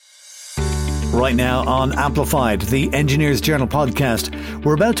Right now on Amplified, the Engineers Journal podcast,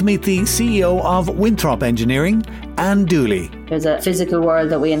 we're about to meet the CEO of Winthrop Engineering, Anne Dooley. There's a physical world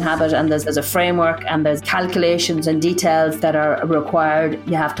that we inhabit, and there's a framework, and there's calculations and details that are required.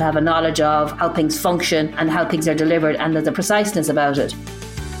 You have to have a knowledge of how things function and how things are delivered, and there's a preciseness about it.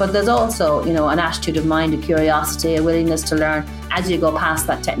 But there's also, an attitude of mind, a curiosity, a willingness to learn as you go past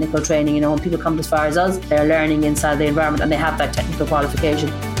that technical training. When people come as far as us, they're learning inside the environment and they have that technical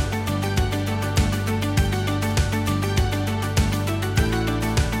qualification.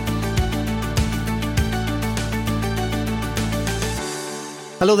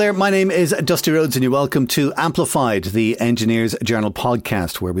 Hello there, my name is Dusty Rhodes and you're welcome to Amplified, the Engineers Journal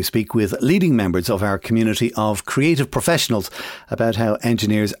podcast, where we speak with leading members of our community of creative professionals about how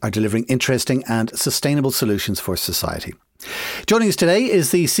engineers are delivering interesting and sustainable solutions for society. Joining us today is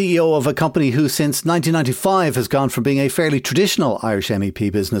the CEO of a company who since 1995 has gone from being a fairly traditional Irish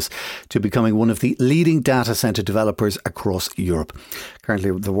MEP business to becoming one of the leading data centre developers across Europe.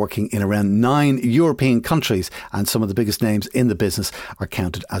 Currently they're working in around 9 European countries and some of the biggest names in the business are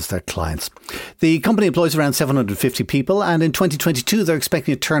counted as their clients. The company employs around 750 people and in 2022 they're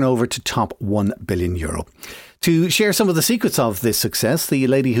expecting a turnover to top €1 billion. To share some of the secrets of this success, the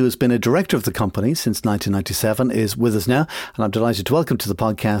lady who has been a director of the company since 1997 is with us now. And I'm delighted to welcome to the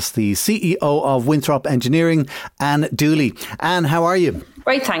podcast the CEO of Winthrop Engineering, Anne Dooley. Anne, how are you?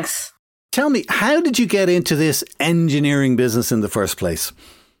 Great, thanks. Tell me, how did you get into this engineering business in the first place?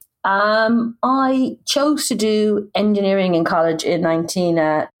 I chose to do engineering in college in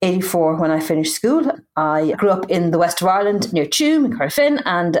 1984 when I finished school. I grew up in the west of Ireland near Tuam in Corofin,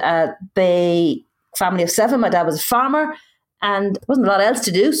 and family of 7. My dad was a farmer and there wasn't a lot else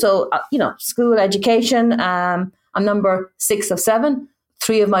to do. So, school education. I'm number 6 of 7.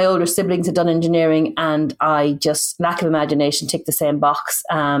 3 of my older siblings had done engineering and I just, lack of imagination, ticked the same box.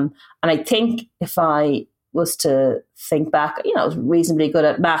 And I think if I was to think back, I was reasonably good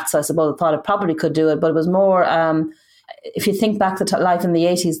at maths. I suppose I thought I probably could do it, but it was more... if you think back to life in the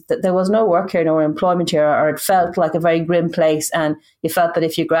 80s, there was no work here, no employment here, or it felt like a very grim place. And you felt that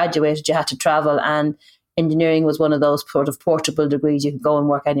if you graduated, you had to travel. And engineering was one of those sort of portable degrees. You could go and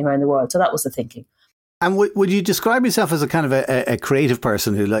work anywhere in the world. So that was the thinking. And would you describe yourself as a kind of a creative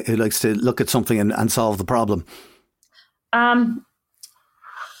person who likes to look at something and solve the problem?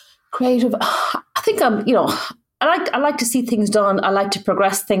 Creative. I think I'm, I like to see things done. I like to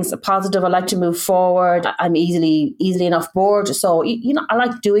progress things positive. I like to move forward. I'm easily enough bored. So, I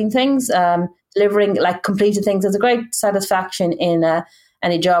like doing things, delivering, completed things. There's a great satisfaction in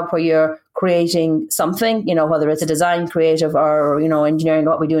any job where you're creating something, whether it's a design creative or, engineering,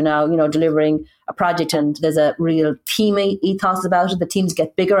 what we do now, delivering a project. And there's a real team ethos about it. The teams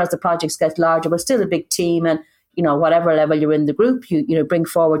get bigger as the projects get larger, but still a big team. And whatever level you're in the group, you bring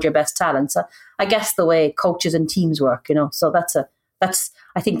forward your best talent. So I guess the way coaches and teams work, so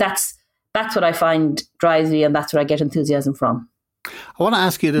I think that's what I find drives me and that's what I get enthusiasm from. I want to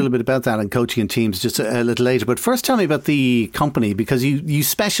ask you a little bit about that and coaching and teams just a little later. But first, tell me about the company, because you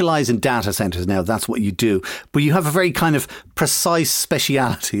specialise in data centres now. That's what you do. But you have a very kind of precise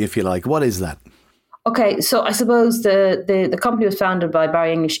speciality, if you like. What is that? Okay, so I suppose the company was founded by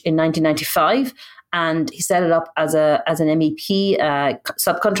Barry English in 1995. And he set it up as an MEP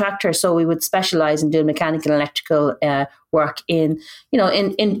subcontractor. So we would specialise in doing mechanical and electrical work in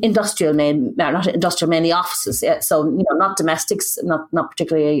industrial, not industrial, mainly offices. So, not domestics, not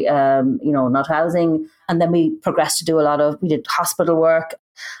particularly, not housing. And then we progressed to do we did hospital work.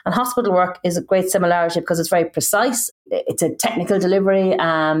 And hospital work is a great similarity because it's very precise. It's a technical delivery.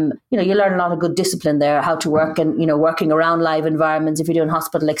 You learn a lot of good discipline there, how to work and, working around live environments if you're doing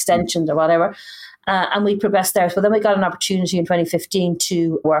hospital extensions or whatever. And we progressed there. So then we got an opportunity in 2015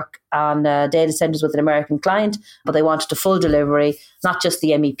 to work on data centres with an American client, but they wanted a full delivery, not just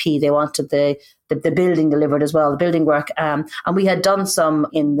the MEP. They wanted the building delivered as well, the building work. And we had done some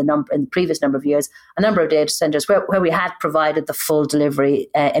in the previous number of years, a number of data centres where we had provided the full delivery,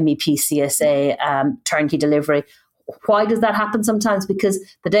 MEP, CSA, turnkey delivery. Why does that happen sometimes? Because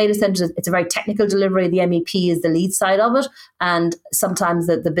the data centre, it's a very technical delivery. The MEP is the lead side of it. And sometimes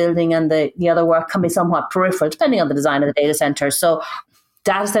the building and the other work can be somewhat peripheral, depending on the design of the data centre. So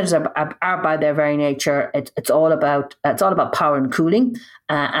data centers are by their very nature, it's all about power and cooling,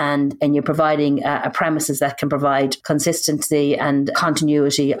 and you're providing a premises that can provide consistency and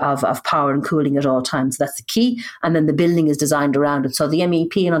continuity of power and cooling at all times. That's the key. And then the building is designed around it. So the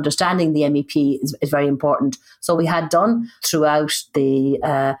MEP and understanding the MEP is very important. So we had done throughout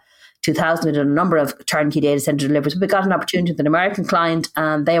the 2000, we did a number of turnkey data center deliveries. We got an opportunity with an American client,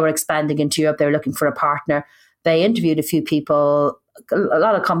 and they were expanding into Europe. They were looking for a partner. They interviewed a few people, a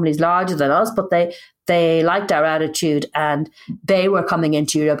lot of companies larger than us, but they liked our attitude, and they were coming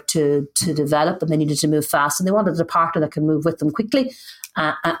into Europe to develop, and they needed to move fast, and they wanted a partner that can move with them quickly.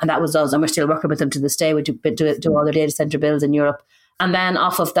 And that was us, and we're still working with them to this day. We do all their data center builds in Europe. And then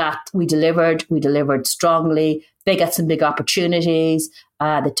off of that, we delivered strongly. They got some big opportunities.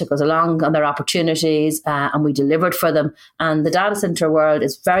 They took us along on their opportunities, and we delivered for them. And the data center world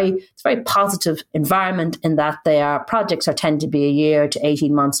is it's a very positive environment in that projects tend to be a year to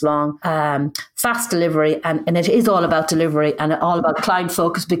 18 months long, fast delivery, and it is all about delivery and all about client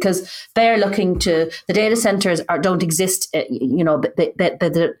focus, because they're looking to, the data centers don't exist.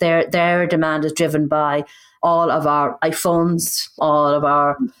 Their demand is driven by all of our iPhones, all of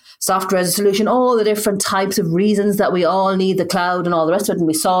our software as a solution, all the different types of reasons that we all need the cloud and all the rest of it. And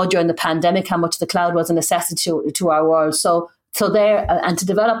we saw during the pandemic how much the cloud was a necessity to our world. So there, and to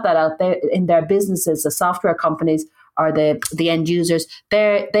develop that out there in their businesses, the software companies or the end users,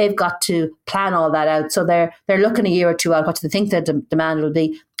 they've got to plan all that out. So they're looking a year or two out what do they think their demand will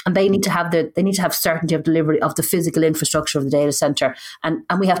be. And they need to have certainty of delivery of the physical infrastructure of the data center. And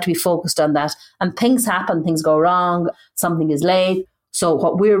we have to be focused on that. And things happen, things go wrong, something is late. So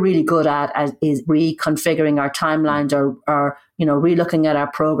what we're really good at is reconfiguring our timelines or relooking at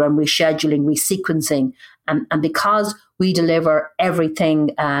our program, rescheduling, resequencing. And because we deliver everything,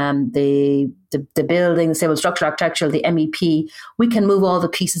 the building, the civil structural, architectural, the MEP, we can move all the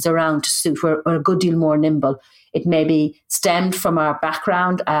pieces around to suit. We're a good deal more nimble. It may be stemmed from our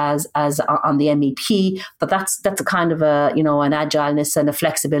background as on the MEP, but that's a kind of an agileness and a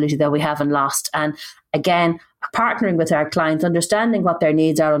flexibility that we haven't lost. And again, partnering with our clients, understanding what their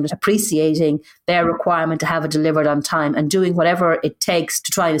needs are, appreciating their requirement to have it delivered on time, and doing whatever it takes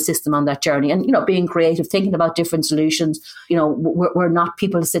to try and assist them on that journey. And being creative, thinking about different solutions. We're not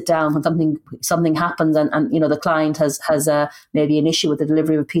people to sit down when something happens and the client has maybe an issue with the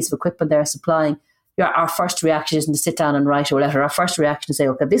delivery of a piece of equipment they're supplying. Our first reaction isn't to sit down and write a letter. Our first reaction is to say,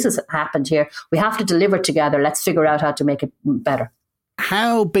 okay, this has happened here. We have to deliver together. Let's figure out how to make it better.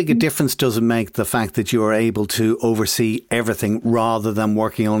 How big a difference does it make, the fact that you are able to oversee everything rather than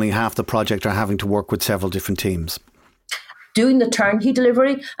working only half the project or having to work with several different teams? Doing the turnkey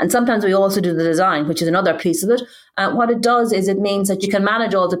delivery, and sometimes we also do the design, which is another piece of it. What it does is it means that you can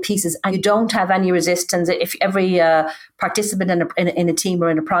manage all the pieces and you don't have any resistance. If every participant in a team or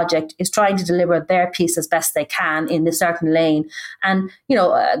in a project is trying to deliver their piece as best they can in a certain lane, and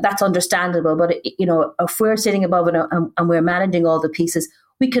that's understandable. But if we're sitting above it and we're managing all the pieces,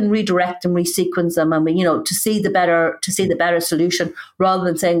 we can redirect and resequence them, and to see the better solution, rather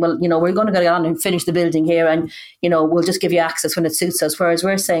than saying, well, we're going to go on and finish the building here, and we'll just give you access when it suits us. Whereas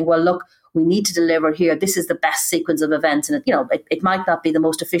we're saying, well, look, we need to deliver here. This is the best sequence of events, and it might not be the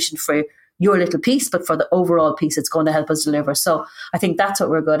most efficient for your little piece, but for the overall piece, it's going to help us deliver. So I think that's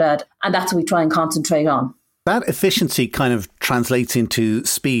what we're good at, and that's what we try and concentrate on. That efficiency kind of translates into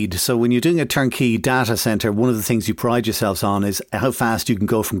speed. So when you're doing a turnkey data center, one of the things you pride yourselves on is how fast you can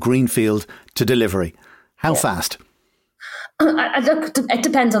go from greenfield to delivery. How fast? It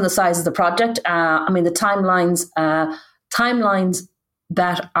depends on the size of the project. The timelines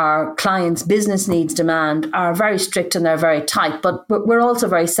that our clients' business needs demand are very strict and they're very tight, but we're also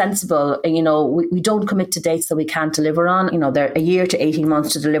very sensible. We don't commit to dates that we can't deliver on. They're a year to 18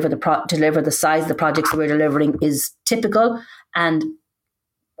 months to deliver the size of the projects that we're delivering is typical. And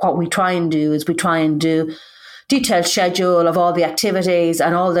what we try and do is do detailed schedule of all the activities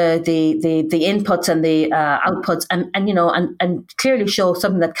and all the inputs and the outputs, and clearly show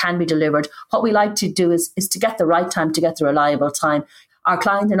something that can be delivered. What we like to do is to get the right time, to get the reliable time. Our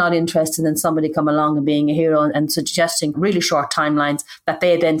clients are not interested in somebody coming along and being a hero and suggesting really short timelines that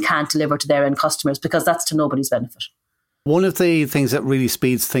they then can't deliver to their end customers, because that's to nobody's benefit. One of the things that really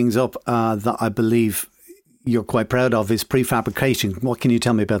speeds things up that I believe you're quite proud of is prefabrication. What can you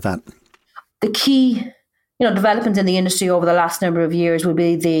tell me about that? The key developments in the industry over the last number of years will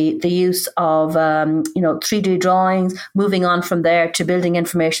be the use of 3D drawings, moving on from there to building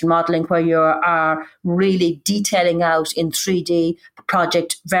information modelling, where you are really detailing out in 3D the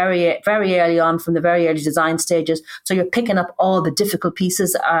project very, very early on, from the very early design stages. So you're picking up all the difficult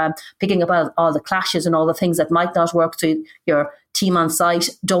pieces, picking up all the clashes and all the things that might not work. So your team on site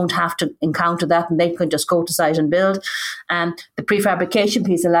don't have to encounter that, and they can just go to site and build. The prefabrication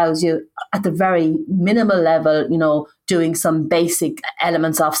piece allows you at the very minimal level, doing some basic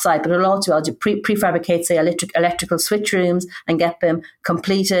elements off site, but it'll also allow you prefabricate, say, electrical switch rooms and get them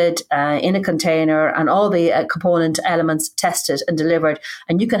completed in a container and all the component elements tested and delivered.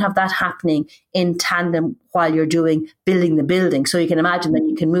 And you can have that happening in tandem while you're building the building. So you can imagine that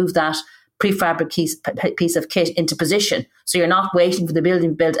you can move that prefabricated piece of kit into position. So you're not waiting for the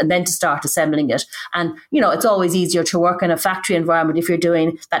building built and then to start assembling it. And, it's always easier to work in a factory environment if you're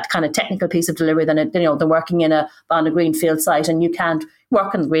doing that kind of technical piece of delivery than working on a greenfield site. And you can't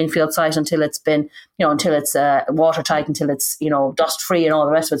work on the greenfield site until it's been, until it's watertight, until it's, dust free and all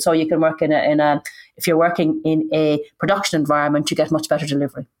the rest of it. So you can work if you're working in a production environment, you get much better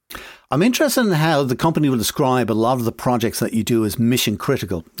delivery. I'm interested in how the company will describe a lot of the projects that you do as mission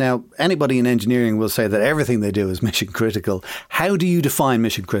critical. Now, anybody in engineering will say that everything they do is mission critical. How do you define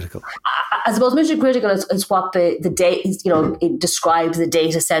mission critical? I suppose mission critical is what the data, it describes the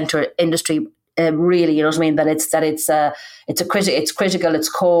data center industry. Really, you know what I mean? That it's critical, it's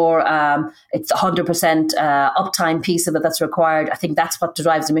core, it's 100% uptime piece of it that's required. I think that's what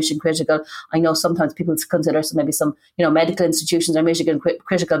drives the mission critical. I know sometimes people consider some medical institutions are mission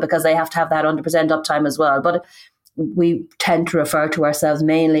critical because they have to have that 100% uptime as well. But we tend to refer to ourselves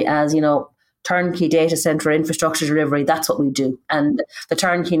mainly as turnkey data center infrastructure delivery. That's what we do. And the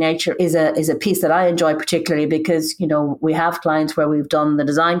turnkey nature is a piece that I enjoy particularly because, we have clients where we've done the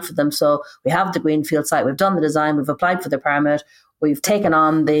design for them. So we have the greenfield site, we've done the design, we've applied for the permit, we've taken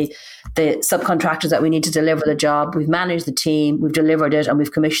on the subcontractors that we need to deliver the job, we've managed the team, we've delivered it and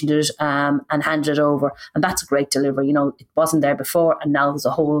we've commissioned it and handed it over. And that's a great delivery. It wasn't there before and now there's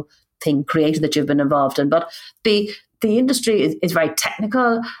a whole thing created that you've been involved in. But the industry is very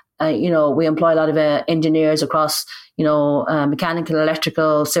technical. We employ a lot of engineers across, mechanical,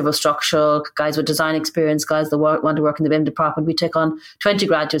 electrical, civil, structural, guys with design experience, guys that want to work in the BIM department. We take on 20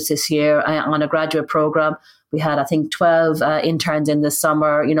 graduates this year on a graduate program. We had, I think, 12 interns in this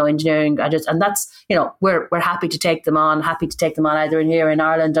summer, engineering graduates. And that's, we're happy to take them on either in here in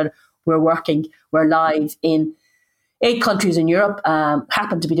Ireland, and we're live in 8 countries in Europe,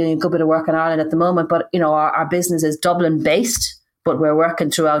 happen to be doing a good bit of work in Ireland at the moment. But, our business is Dublin based. But we're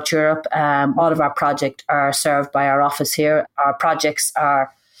working throughout Europe. All of our projects are served by our office here. Our projects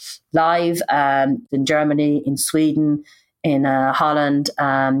are live in Germany, in Sweden, in Holland,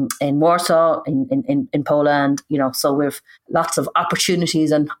 in Warsaw, in Poland. So we've lots of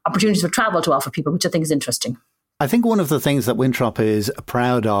opportunities for travel to offer people, which I think is interesting. I think one of the things that Winthrop is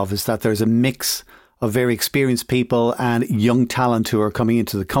proud of is that there's a mix of very experienced people and young talent who are coming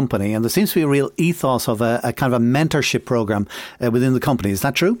into the company. And there seems to be a real ethos of a kind of a mentorship program within the company. Is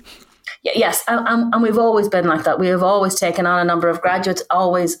that true? Yes, and we've always been like that. We have always taken on a number of graduates,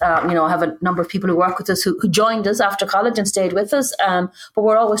 always, have a number of people who work with us who joined us after college and stayed with us. But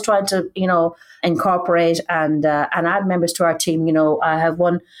we're always trying to, incorporate and add members to our team. I have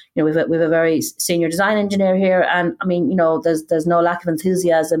one, we've a very senior design engineer here. And I mean, there's no lack of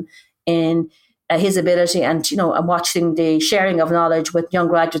enthusiasm in his ability and, and watching the sharing of knowledge with young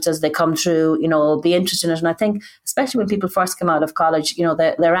graduates as they come through, the interest in it. And I think, especially when people first come out of college,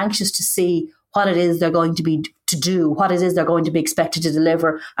 they're anxious to see what it is they're going to be to do, what it is they're going to be expected to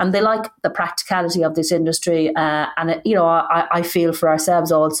deliver. And they like the practicality of this industry. I feel for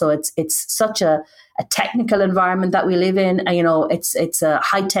ourselves also, it's such a technical environment that we live in. It's a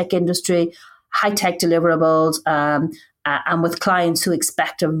high-tech industry, high-tech deliverables, and with clients who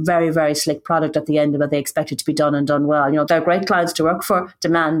expect a very, very slick product at the end of it. They expect it to be done and done well. They're great clients to work for,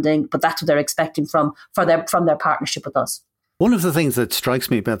 demanding, but that's what they're expecting from their partnership with us. One of the things that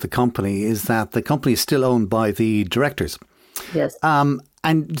strikes me about the company is that the company is still owned by the directors. Yes.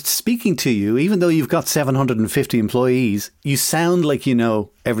 And speaking to you, even though you've got 750 employees, you sound like you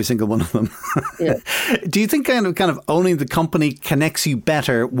know every single one of them. Yeah. Do you think kind of owning the company connects you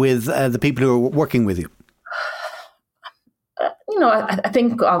better with the people who are working with you? I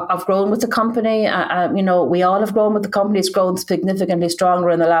think I've grown with the company. We all have grown with the company. It's grown significantly stronger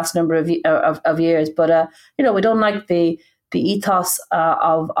in the last number of years. But, we don't like the ethos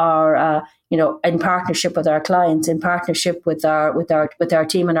of our, in partnership with our clients, in partnership with our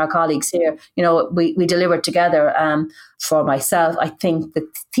team and our colleagues here. We deliver together. For myself, I think the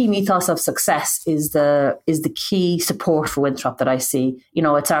team ethos of success is the key support for Winthrop that I see.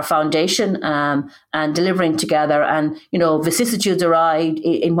 It's our foundation, and delivering together, and vicissitudes arise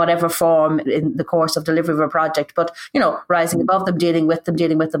in whatever form in the course of delivery of a project. But rising above them, dealing with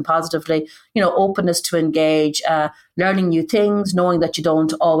them positively. Openness to engage, learning new things, knowing that you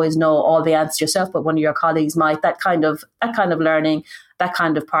don't always know all the answers yourself, but one of your colleagues might. That kind of learning. That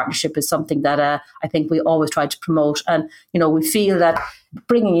kind of partnership is something that I think we always try to promote. And, we feel that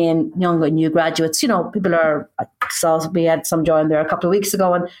bringing in young and new graduates, people we had some join there a couple of weeks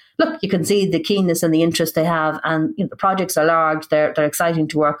ago, and look, you can see the keenness and the interest they have, and the projects are large, they're exciting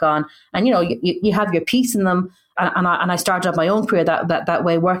to work on, and, you have your piece in them. And I started up my own career that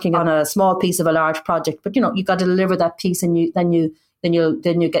way, working on a small piece of a large project. But, you've got to deliver that piece, and then you then you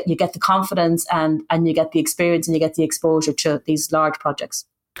get the confidence and you get the experience and you get the exposure to these large projects.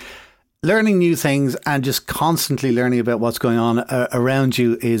 Learning new things and just constantly learning about what's going on around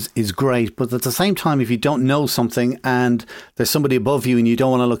you is great. But at the same time, if you don't know something and there's somebody above you and you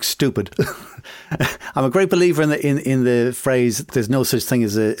don't want to look stupid, I'm a great believer in the phrase, there's no such thing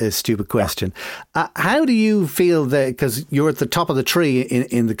as a stupid question. How do you feel that, because you're at the top of the tree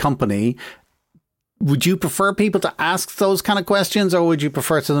in the company, would you prefer people to ask those kind of questions, or would you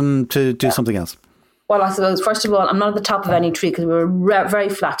prefer them to do something else? Well, I suppose, first of all, I'm not at the top of any tree because we're a very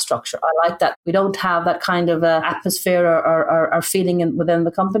flat structure. I like that. We don't have that kind of atmosphere or feeling within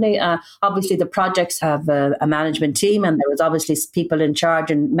the company. Obviously, the projects have a management team, and there was obviously people in charge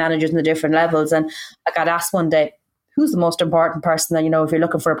and managers in the different levels. And I got asked one day, who's the most important person? And, if you're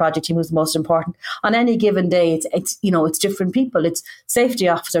looking for a project team, who's the most important? On any given day, it's different people. It's safety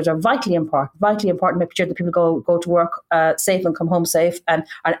officers are vitally important, making sure that people go to work safe and come home safe, and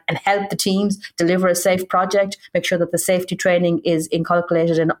help the teams deliver a safe project, make sure that the safety training is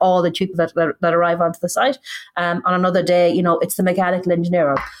inculcated in all the people that arrive onto the site. On another day, it's the mechanical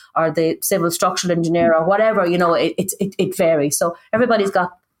engineer or the civil structural engineer or whatever, it varies. So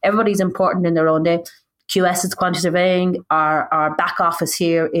everybody's important in their own day. QS is quantity surveying. Our back office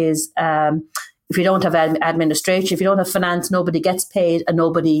here is, if you don't have administration, if you don't have finance, nobody gets paid and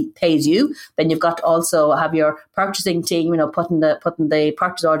nobody pays you. Then you've got to also have your purchasing team, putting the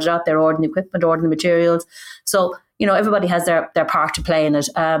purchase orders out there, ordering the equipment, ordering the materials. So, everybody has their part to play in it.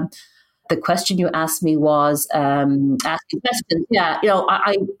 The question you asked me was asking questions. Yeah,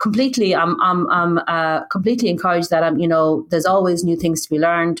 I'm completely encouraged that there's always new things to be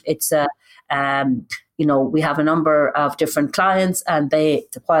learned. It's we have a number of different clients, and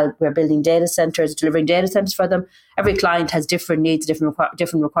while we're building data centers, delivering data centers for them, every client has different needs, different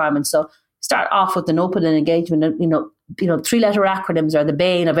requirements. So start off with an open engagement. 3-letter acronyms are the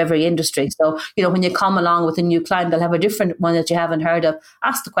bane of every industry. So, when you come along with a new client, they'll have a different one that you haven't heard of.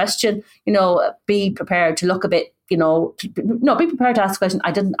 Ask the question, be prepared to look a bit, be prepared to ask the question.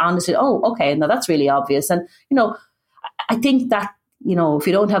 I didn't honestly, okay, now that's really obvious. And, I think that, if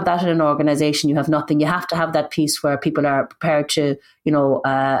you don't have that in an organization, you have nothing. You have to have that piece where people are prepared to,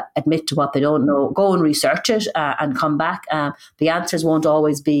 admit to what they don't know, go and research it and come back. The answers won't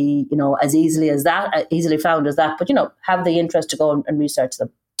always be, as easily found as that, but, have the interest to go and research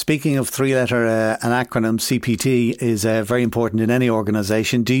them. Speaking of 3-letter, an acronym, CPT is very important in any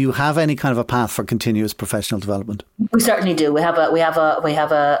organisation. Do you have any kind of a path for continuous professional development? We certainly do. We have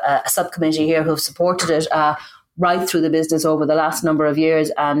a subcommittee here who've supported it right through the business over the last number of years,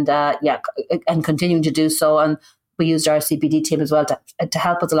 and continuing to do so. And we used our CPD team as well to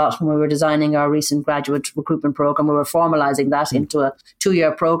help us a lot when we were designing our recent graduate recruitment program. We were formalising that into a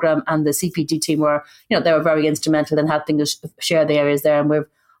 2-year program, and the CPD team were very instrumental in helping us share the areas there. And we've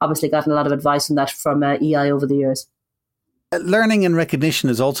obviously gotten a lot of advice on that from EI over the years. Learning and recognition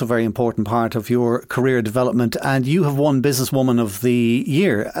is also a very important part of your career development, and you have won Businesswoman of the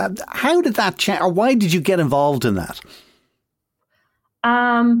Year. How did that change, or why did you get involved in that?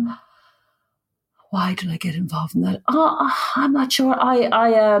 Why did I get involved in that? I'm not sure.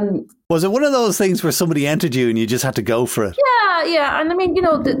 Was it one of those things where somebody entered you and you just had to go for it? Yeah. And I mean,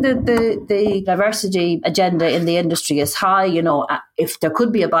 the diversity agenda in the industry is high. If there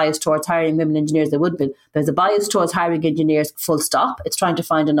could be a bias towards hiring women engineers, there would be. There's a bias towards hiring engineers, full stop. It's trying to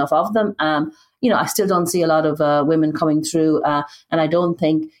find enough of them. I still don't see a lot of women coming through. And I don't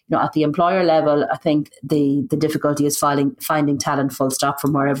think, at the employer level, I think the difficulty is finding talent, full stop,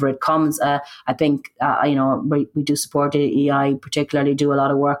 from wherever it comes. I think, we do support EI, particularly do a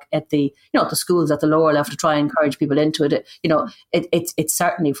lot of work at the schools at the lower level to try and encourage people into it. It's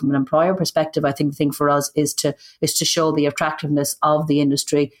certainly from an employer perspective, I think the thing for us is to show the attractiveness of the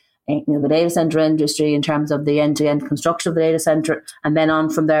industry, the data center industry, in terms of the end-to-end construction of the data center, and then on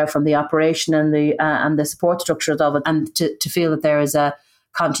from there, from the operation and the support structures of it, and to feel that there is a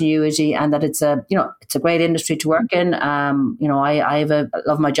continuity and that it's a great industry to work in. I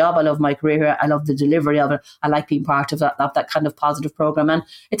love my job, I love my career here, I love the delivery of it, I like being part of that kind of positive program, and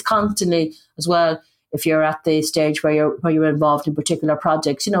it's constantly as well. If you're at the stage where you're involved in particular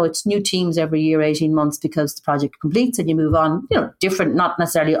projects, it's new teams every year, 18 months, because the project completes and you move on, different, not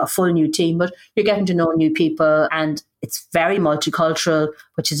necessarily a full new team, but you're getting to know new people, and it's very multicultural,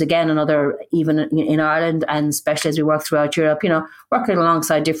 which is again another, even in Ireland, and especially as we work throughout Europe, working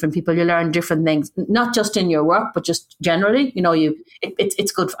alongside different people, you learn different things, not just in your work, but just generally,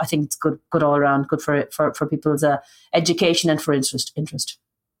 it's good. I think it's good all around, good for people's education and for interest.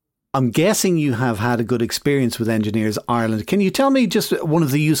 I'm guessing you have had a good experience with Engineers Ireland. Can you tell me just one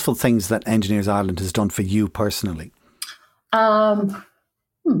of the useful things that Engineers Ireland has done for you personally? Um,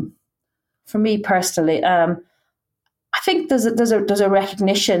 for me personally, I think there's a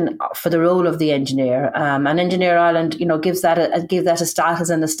recognition for the role of the engineer. And Engineer Ireland, gives that a status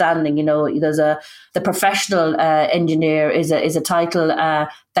and a standing. The professional engineer is a title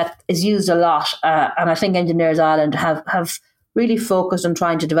that is used a lot, and I think Engineers Ireland have really focused on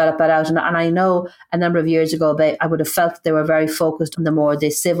trying to develop that out. And I know a number of years ago, I would have felt they were very focused on the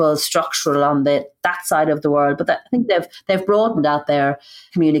civil, structural, on that side of the world. But I think they've broadened out their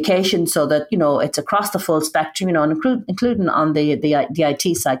communication so that, it's across the full spectrum, and including on the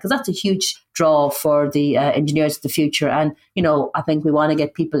IT side, because that's a huge draw for the engineers of the future. And, I think we want to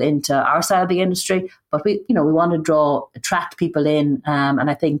get people into our side of the industry, but we want to attract people in. And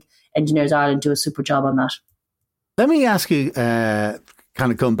I think Engineers Ireland do a super job on that. Let me ask you, kind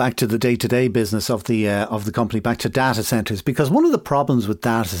of going back to the day-to-day business of the company, back to data centres, because one of the problems with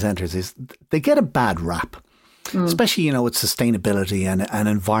data centres is they get a bad rap, especially, with sustainability and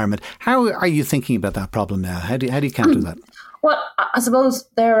environment. How are you thinking about that problem now? How do you counter that? Well, I suppose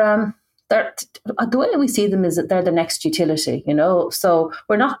they're the way we see them is that they're the next utility, so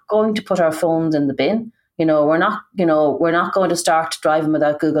we're not going to put our phones in the bin. We're not going to start driving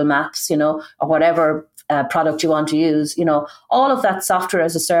without Google Maps, or whatever product you want to use. All of that software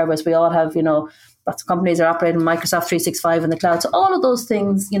as a service, we all have, lots of companies are operating Microsoft 365 in the cloud. So all of those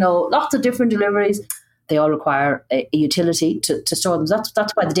things, lots of different deliveries, they all require a utility to store them.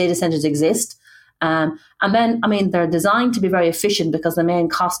 That's why the data centers exist. And then, they're designed to be very efficient because the main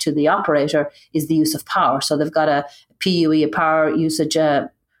cost to the operator is the use of power. So they've got a PUE, a power usage,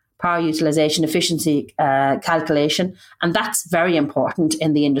 power utilization efficiency calculation, and that's very important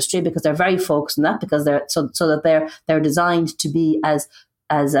in the industry because they're very focused on that, because they're so that they're designed to be as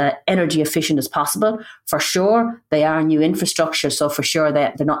energy efficient as possible. For sure, they are new infrastructure, so for sure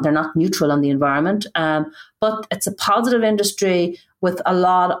they're not neutral on the environment. But it's a positive industry with a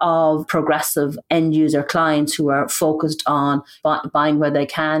lot of progressive end user clients who are focused on buying where they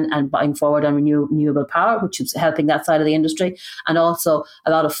can and buying forward on renewable power, which is helping that side of the industry. And also a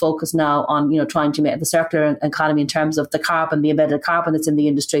lot of focus now on, trying to make the circular economy in terms of the carbon, the embedded carbon that's in the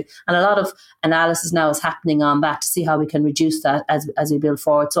industry. And a lot of analysis now is happening on that to see how we can reduce that as we build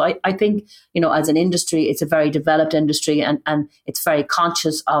forward. So I think, as an industry, it's a very developed industry and it's very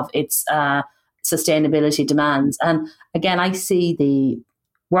conscious of its sustainability demands. And again, I see the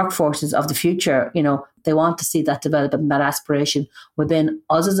workforces of the future, they want to see that development and that aspiration within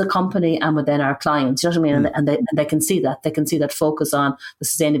us as a company and within our clients. You know what I mean? And they can see that. They can see that focus on the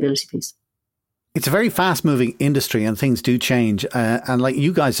sustainability piece. It's a very fast-moving industry and things do change. And like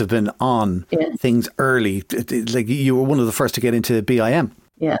you guys have been on things early. Like you were one of the first to get into BIM.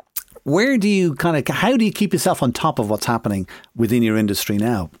 Yeah. How do you keep yourself on top of what's happening within your industry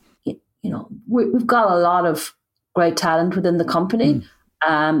now? We've got a lot of great talent within the company,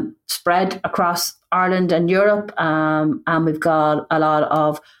 spread across Ireland and Europe, and we've got a lot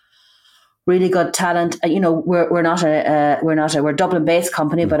of really good talent. We're a Dublin-based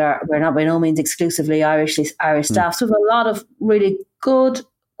company, but we're not by no means exclusively Irish staff. So we have a lot of really good,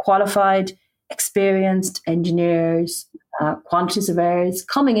 qualified, experienced engineers, quantity surveyors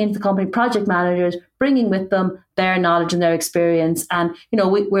coming into the company, project managers, bringing with them their knowledge and their experience. And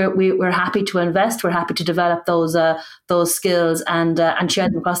we're happy to invest. We're happy to develop those skills and share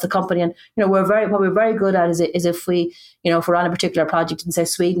them across the company. And what we're very good at is if we if we're on a particular project in say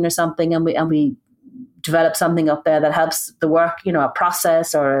Sweden or something, and we develop something up there that helps the work, a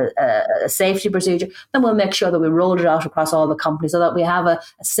process or a safety procedure, then we'll make sure that we roll it out across all the companies so that we have a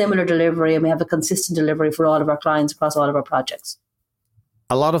similar delivery and we have a consistent delivery for all of our clients across all of our projects.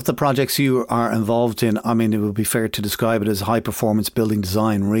 A lot of the projects you are involved in, it would be fair to describe it as high performance building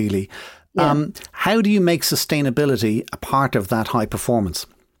design, really. Yeah. How do you make sustainability a part of that high performance?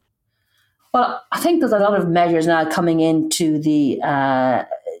 Well, I think there's a lot of measures now coming into the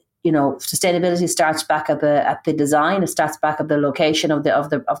sustainability starts back at the design. It starts back at the location of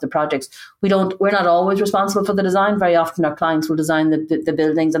the projects. We're not always responsible for the design. Very often our clients will design the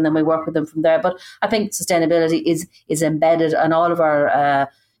buildings and then we work with them from there. But I think sustainability is embedded in all of our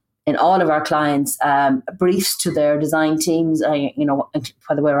clients' briefs to their design teams.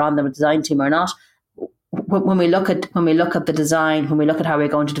 Whether we're on the design team or not. When we look at the design, when we look at how we're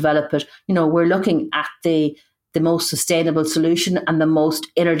going to develop it, we're looking at the most sustainable solution and the most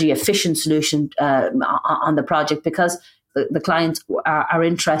energy efficient solution on the project, because the clients are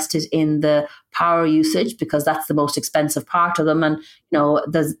interested in the power usage because that's the most expensive part of them, and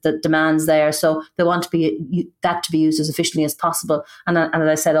there's the demands there, so they want to be used as efficiently as possible. And as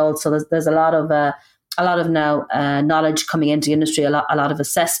I said, also there's a lot a lot of now knowledge coming into the industry, a lot of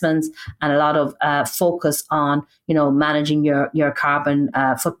assessments, and a lot of focus on, managing your carbon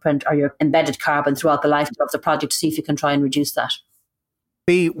footprint or your embedded carbon throughout the lifetime of the project to see if you can try and reduce that.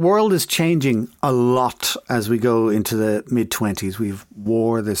 The world is changing a lot as we go into the mid-20s. We've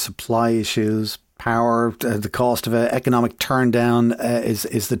war, there's supply issues, power, the cost of an economic turndown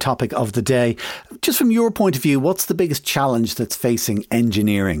is the topic of the day. Just from your point of view, what's the biggest challenge that's facing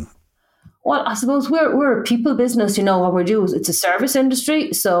engineering? Well, I suppose we're a people business. What we do is it's a service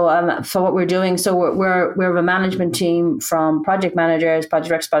industry. So for what we're doing, so we're a management team from project managers,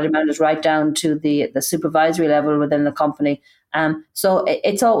 project managers, right down to the supervisory level within the company. So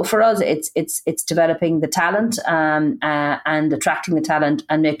it's all for us. It's developing the talent and attracting the talent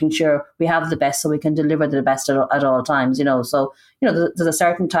and making sure we have the best, so we can deliver the best at all times. So there's a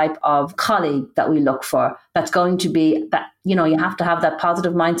certain type of colleague that we look for that's going to be that. You have to have that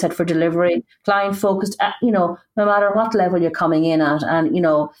positive mindset for delivery, client focused. No matter what level you're coming in at, and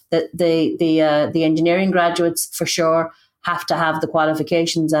the engineering graduates for sure have to have the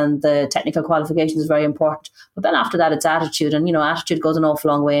qualifications, and the technical qualifications is very important. But then after that, it's attitude, and attitude goes an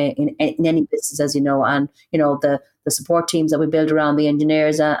awful long way in any business, as you know. And the support teams that we build around the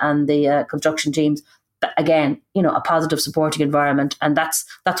engineers and the construction teams, again, a positive supporting environment, and that's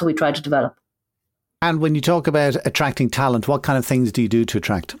what we try to develop. And when you talk about attracting talent, what kind of things do you do to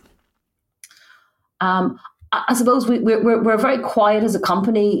attract? I suppose we're very quiet as a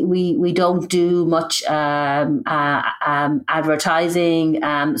company. We don't do much advertising.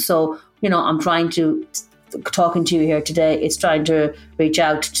 So I'm trying to talking to you here today. It's trying to reach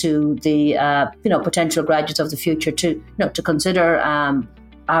out to the potential graduates of the future to consider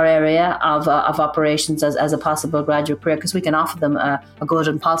our area of operations as a possible graduate career, because we can offer them a good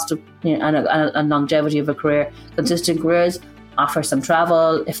and positive and longevity of a career, consistent careers. Offer some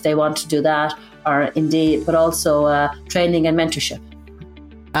travel if they want to do that, or indeed, but also training and mentorship.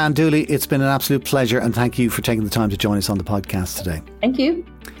 Anne Dooley, it's been an absolute pleasure, and thank you for taking the time to join us on the podcast today. Thank you.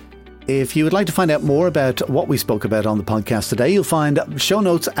 If you would like to find out more about what we spoke about on the podcast today, you'll find show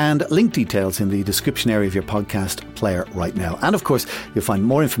notes and link details in the description area of your podcast player right now. And of course, you'll find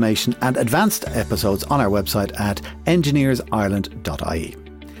more information and advanced episodes on our website at engineersireland.ie.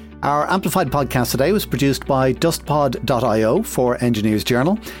 Our Amplified podcast today was produced by dustpod.io for Engineers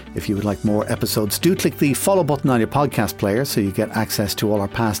Journal. If you would like more episodes, do click the follow button on your podcast player so you get access to all our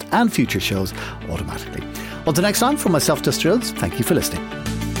past and future shows automatically. Until next time, from myself, Dusty Rhodes, thank you for listening.